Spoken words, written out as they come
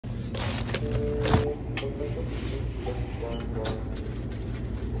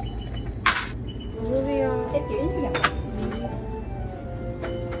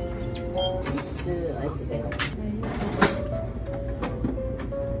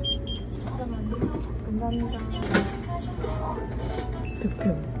감사합니다.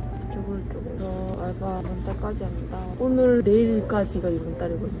 득템. 쪽으로 알바 이번 달까지 합니다. 오늘 내일까지가 이번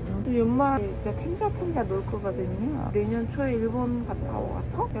달이거든요. 연말 이제 탱자탱자 놀 거거든요. 내년 초에 일본 갔다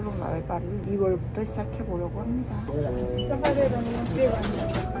와서 새로운 알바를 2월부터 시작해보려고 합니다.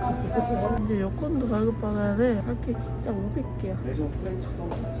 이제 여권도 발급받아야 돼. 할 게 진짜 500개야.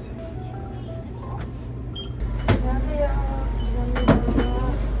 안녕하세요. 감사합니다.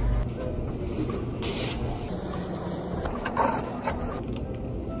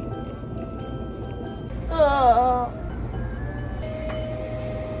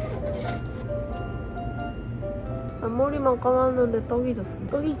 앞머리만 감았는데 떡이 졌어.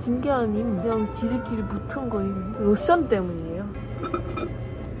 떡이 진 게 아님 그냥 지들끼리 붙은 거임. 로션 때문이에요.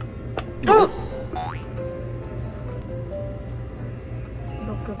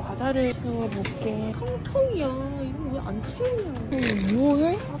 이렇게 과자를 채워볼게. 텅텅이야. 이거 왜 안 채우냐.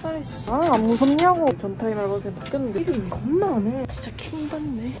 뭐해? 과자를 안 무섭냐고. 전타임 알바생 바뀌었는데 이름이 겁나 안 해. 진짜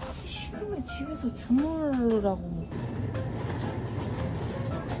킹받네. 하기 싫으면 집에서 주물르라고.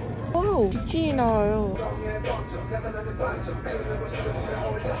 어우, 집진이 나와요.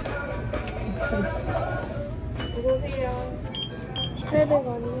 어서오세요.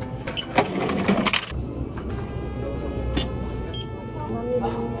 세대가니요. 감사합니다.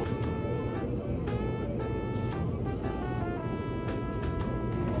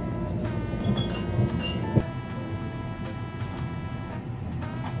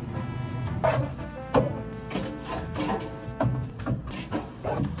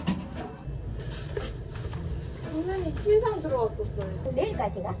 선생님 신상 들어왔었어요.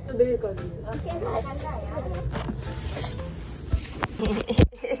 내일까지가? 내일까지. 신상 간다요.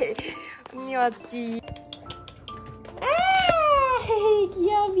 언니 왔지. 아,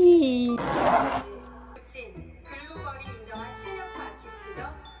 귀여비. 글로벌이 인정한 실력파 아티스트죠.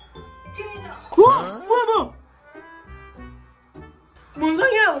 트레저. 뭐야? 뭔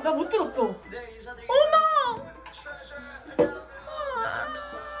상이야? 나 못 들었어. 어머!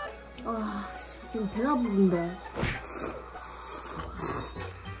 아, 지금 배가 부른데.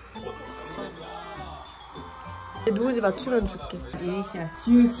 누군지 맞추면 줄게. 예시야.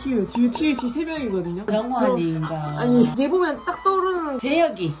 지읒 세 명이거든요. 정환이인가? 아니, 얘 보면 딱 떠오르는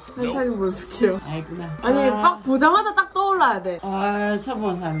재혁이. 한 사진 보여줄게요. 알구나. 아니, 딱 보자마자 딱 떠올라야 돼. 아, 처음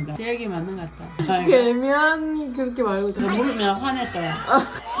본 사람이다. 재혁이 맞는 것 같다. 애매한 그렇게 말고 너 모르면 화낼 거야.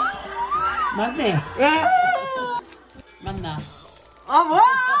 맞네. 맞나? 아, 뭐야?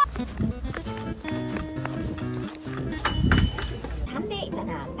 담배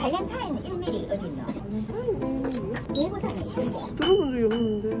있잖아. 발렌타인 1mm 어디 있노? 재고사는 있는데. 들어본 적이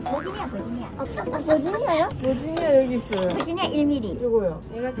없는데. 버지니아. 없어? 버지니아요? 버지니아 여기 있어요. 버지니아 1mm. 이거요.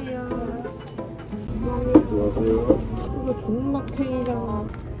 안녕하세요. 안녕하세요. 이거 존맛탱이잖아.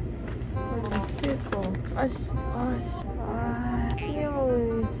 미치겠어.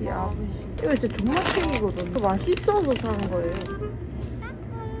 신혜원 씨 아버지. 이거 진짜 존맛탱이거든. 맛있어서 사는 거예요.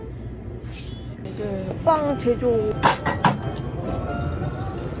 이제 빵 제조.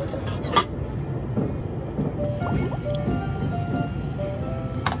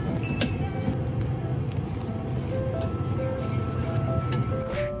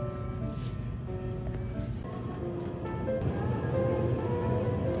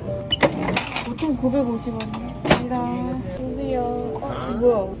 보통 950원이요. 감사합니다. 주세요.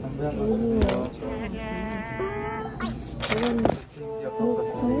 뭐야?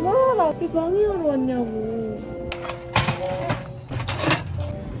 장난하나? 왜 방해하러 왔냐고.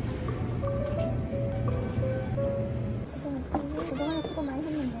 그동안에 수고 많이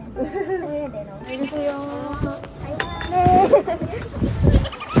했는데. 뭐 해야 되나? 안녕하세요. 네.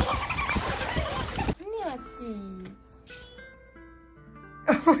 언니 왔지?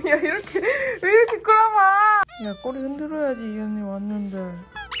 야, 왜 이렇게 끌어봐? 야, 꼬리 흔들어야지, 이 언니 왔는데.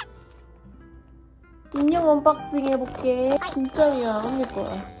 인형 언박싱 해볼게. 진짜야, 언니 거야.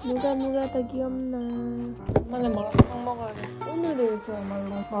 누가 더 귀엽나. 엄마네 마라탕 먹어야겠어. 오늘에서야말로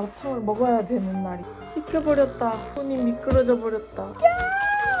마라탕을 먹어야 되는 날이. 시켜버렸다. 손이 미끄러져 버렸다. 야!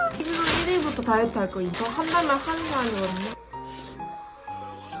 11월 1일부터 다이어트 할 거임. 저 한 달만 하는 게 아니거든요.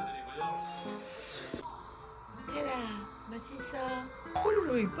 테라, 맛있어.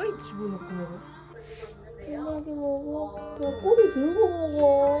 꼬리를 왜 이빨에 집어넣고 먹어? 편하게 먹어. 야, 꼬리 들고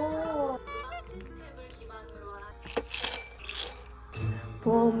먹어.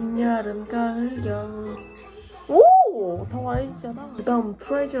 봄, 여름, 가을, 겨울. 오! 다 와이즈잖아. 그 다음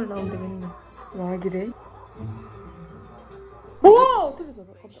트레저 나오면 되겠네. 와, 그래? 오!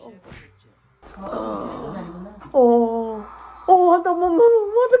 트레저다. 잠깐만.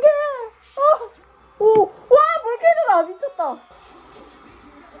 어떡해! 와, 물개도 나 미쳤다.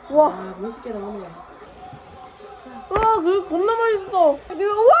 와. 아, 멋있게 나오네. 와, 그거 겁나 맛있어. 지금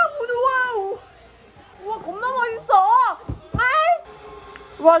우와, 겁나 맛있어. 아이,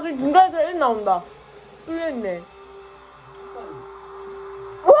 와, 저 중간에서 애 나온다. 뚫려있네.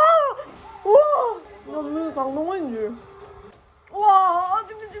 우와, 나 무슨 장동건인 줄. 우와,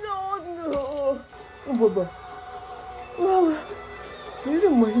 진짜. 봐봐. 우와, 왜 이렇게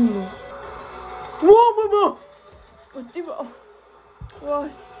맛있노? 우와, 뭐야. 띠봐.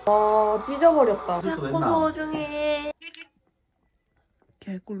 와, 찢어버렸다. 자꾸 소중해.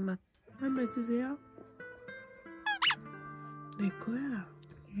 개꿀맛. 한번 쓰세요. 내 거야.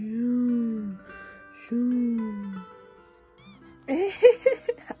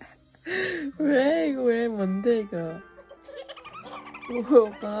 왜 뭔데 이거?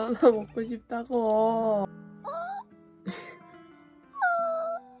 바나나 먹고 싶다고.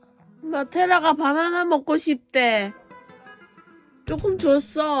 나 테라가 바나나 먹고 싶대. 조금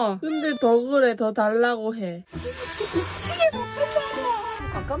줬어. 근데 더 그래, 더 달라고 해. 미치게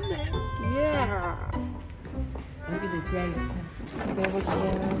먹겠다. 가깝네. 예. 여기도 지하겠지. 내보자.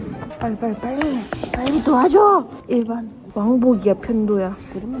 빨리 도와줘. 일반 왕복이야, 편도야.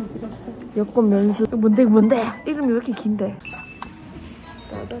 그러면 필요 없어. 여권 면수. 뭔데? 이름이 왜 이렇게 긴데?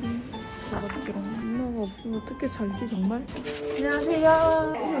 따단. 엄마가 없으면 어떻게 살지 정말?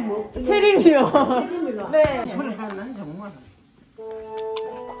 안녕하세요. 체림이요. 네. 난 정말.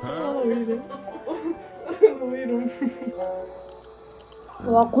 왜 이래? 왜 이럼?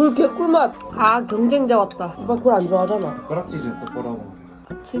 와, 굴 개꿀맛. 아, 경쟁자 왔다. 오빠 굴 안 좋아하잖아. 숟가락질은 또 뭐라고.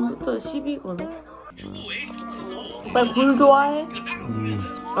 아침부터 시비 거네. 오빠 굴 좋아해?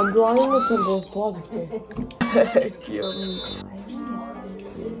 안 좋아하는 텐데 도와줄게. 귀여워.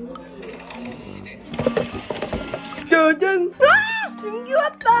 짜잔! 아! 준기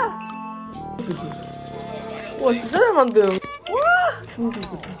왔다! 와, 진짜 잘 만듦. 와! 준기다.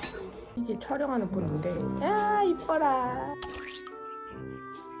 이게 촬영하는 분인데. 야, 이뻐라.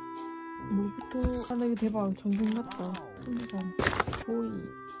 뭐부터 하나, 이거 대박. 전생 같다. 순간. 보이.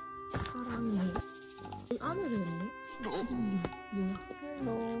 사랑해. 안으로 했네? 뭐야?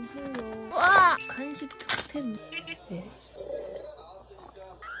 헬로. 와! 간식 특템. 네.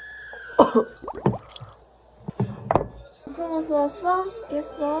 어서 왔어?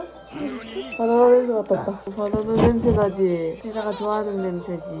 깼어? 바나나 냄새 맡았다. 바나나 냄새 나지? 제가 좋아하는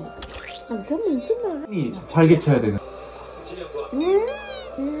냄새지. 완전 미친다. 이 활개쳐야 되는.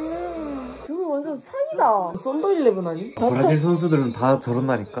 그거 완전 사기다. 썬더 11 아니? 브라질 선수들은 다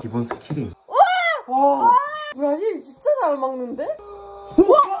저런다니까. 기본 스킬이. 와! 브라질이 진짜 잘 막는데?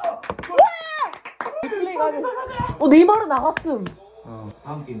 우와! 플레이가 아주. 네이마르 나갔음.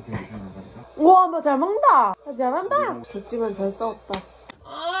 다음 게임 때문에 생각난다. 우와, 나 잘 먹는다. 나 잘한다. 좋지만 잘 싸웠다.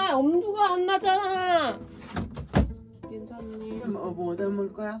 아, 엄두가 안 나잖아. 괜찮니? 뭐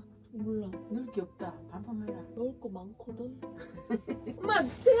닮을 거야? 몰라. 넣을 게 없다. 반품 해라. 먹을 거 많거든. 엄마,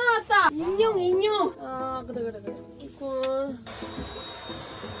 생각났다. 인형. 아, 그래. 이건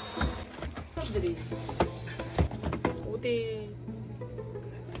사람들이 어디?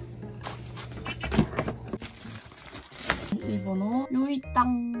 일본어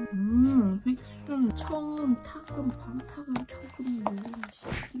요이땅. 획순, 청음, 타금, 방타금, 초금, 물론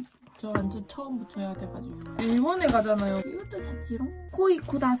저 완전 처음부터 해야 돼가지고. 일본에 가잖아요. 이것도 샀지롱? 코이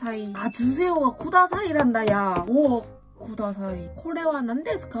쿠다사이. 아, 주세요가 쿠다사이란다, 야. 5억 쿠다사이. 코레와 난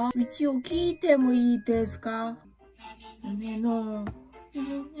데스까? 위치오 키이테 모 이 데스까? 네노.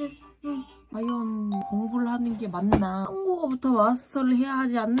 과연 공부를 하는 게 맞나? 한국어부터 마스터를 해야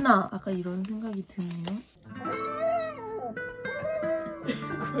하지 않나? 아까 이런 생각이 드네요.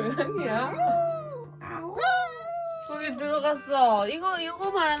 고양이야? 거기 들어갔어. 이거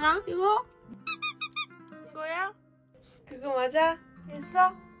말하나? 이거야? 그거 맞아?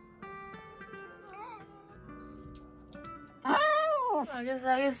 했어?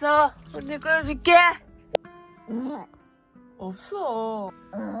 알겠어. 언니 꺼내줄게. 없어.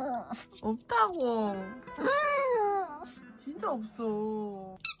 없다고. 진짜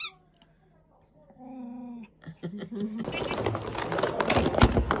없어.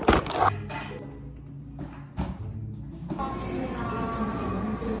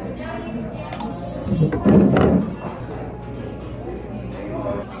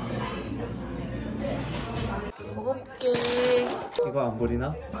 먹어볼게. 이거 안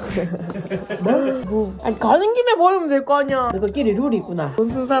버리나? 뭐? 아니, 가는 김에 버리면 될 거 아니야. 너희끼리 룰이 있구나.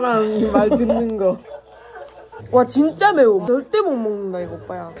 무슨 사람 말 듣는 거. 와, 진짜 매워. 절대 못 먹는다, 이거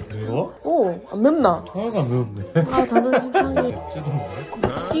오빠야. 매워? 안 맵나? 하나가 매운데. 아, 자존심 상해.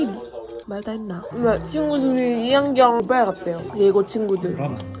 찌 말다 했나? 친구들이 이한경 오빠야 같대요. 예고 친구들.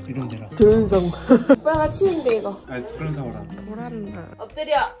 그럼 이런 데라. 조윤성. 오빠가 치운데 이거. 아이스크림 사오라. 뭐란다.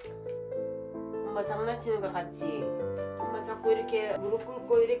 엎드려. 엄마 장난치는 것 같지? 엄마 자꾸 이렇게 무릎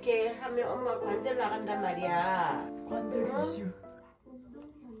꿇고 이렇게 하면 엄마 관절 나간단 말이야. 관절 이슈.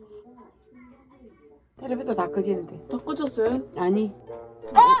 텔레비도 다 꺼지는데. 다 꺼졌어요? 아니.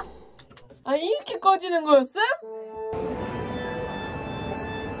 아! 아니 이렇게 꺼지는 거였어?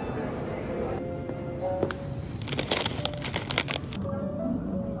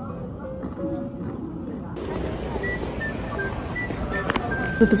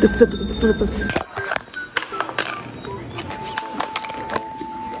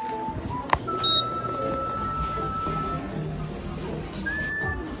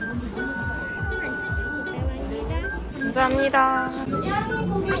 감사합니다.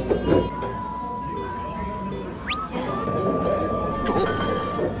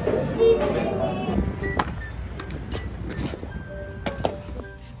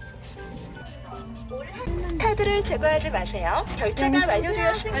 카드를 제거하지 마세요. 결제가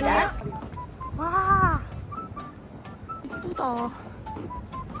완료되었습니다. 와, 예쁘다.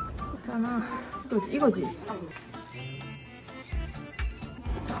 있잖아. 이거지?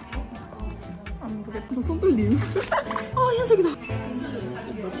 안 보겠다. 손 떨림. 아, 현석이다.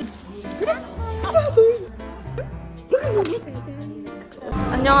 그래?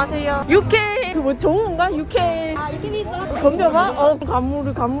 안녕하세요. UK 뭐 좋은 건가? UK. 아, 이렇게 밀까? 건져봐?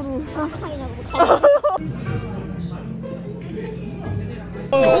 가무르.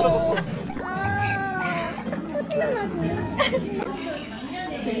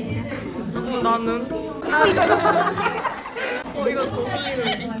 나는 이거 더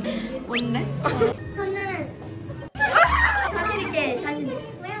설리는데. 뭔데? 저는 자신 있게 자신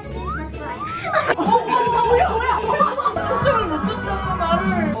있고요. 좋아요. 초점을 못 줬잖아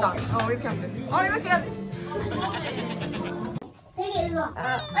나를. 이렇게 안 돼. 이렇게 해야 돼. 되게 일로 와.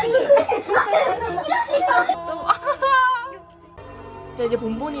 자 이제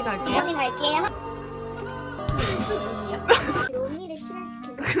본본이 갈게요. 언니 갈게요. 언니를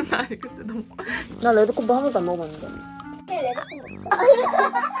출연시키는. 나 그때 너무. 나 레드콤보 한 번도 안 먹어봤는데.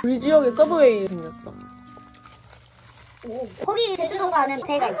 우리 지역에 서브웨이 생겼어. 거기 제주도 가는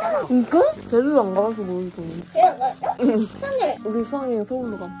배가 있잖아. 진짜? 제주도 안 가봐서 모르겠어. 배가 안 갔어? 수학여행. 우리 수학여행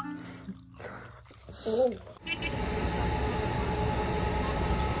서울로 가.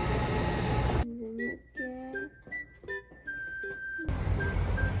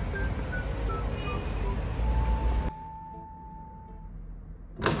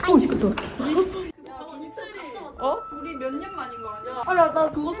 어? 우리 몇 년 만인 거 아니야? 야, 나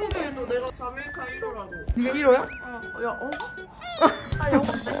그거 소개해줘. 내가 자메이카 1호라고. 네가 1호야?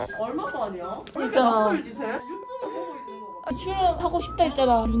 얼마 만이야? 있잖아. 낯설지 쟤? 유튜브 보고 있는 거 봐. 출연하고 싶다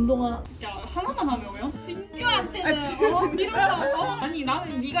했잖아, 윤동아. 야 하나만 하면 친구한테는 이런 거 아니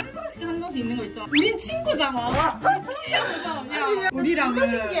나는 네가 한 장씩 한 장씩 있는 거 있잖아. 우린 친구잖아. 야 우리랑은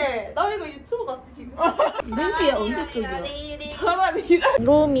신기해. 나 이거 유튜브 같지 지금? 멘트야 언제 쪽이야?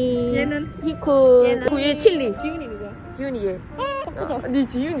 로미. 얘는 히쿠. 얘 칠리. 지윤이 누구야? 지윤이 얘. 네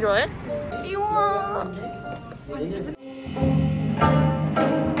지윤 좋아해? 이와.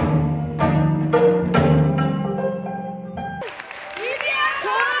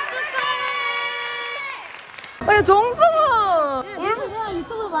 야 정승아! 내가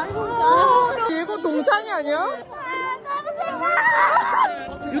유튜브 많이 보니까. 얘가 동창이 아니야?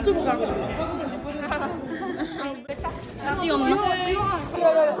 유튜브 가고. 찍었니?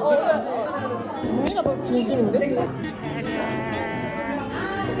 우리가 더 진심인데?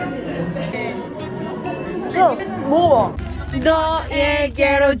 야 먹어봐.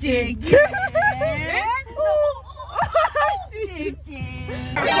 너에게로 직진.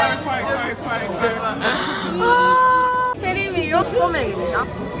 체리미요? 소맥입니다.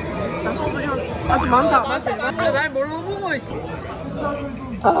 나 소주리 아주 많다. 맞지? 날 뭘로 보고 있어?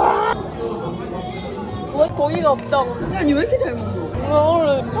 고기가 없다고. 야 니 왜 이렇게 잘 먹어?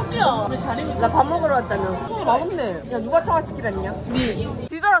 오늘 첫끼야. 우리 자리 나 밥 먹으러 왔다며. 맛없네. 야 누가 청아치킨 했냐? 니.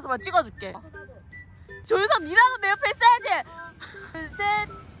 뒤돌아서만 찍어줄게. 조유섭 니라도 내 옆에 있어야지. 둘, 셋.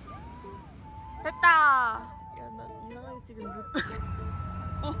 됐다. 야 나 이상하게 찍은 듯.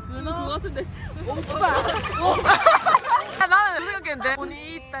 그거 같은데. 오빠. 야 나는 생각했는데. 돈이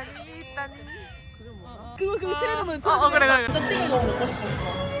있다니. 그게 뭐야? 그거 트레이너는 그래. 진짜 튀김이 너무 먹고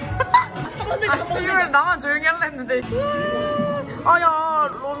싶었어. 이걸 나만 조용히 하려 했는데. 아야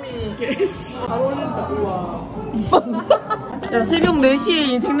로미. 잘 어울린다. 우와. 야 새벽 4시에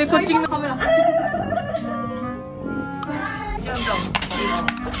인생 내거 찍는 카메라.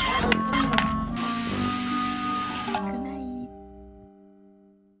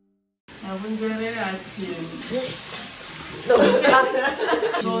 여러분들의 아침. 너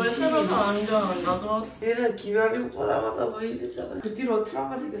왜 새로 잘안 좋아한다? 너 얘는 기별이 보자마자 뭐 이랬잖아. 그 뒤로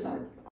트라우마 생겨서 안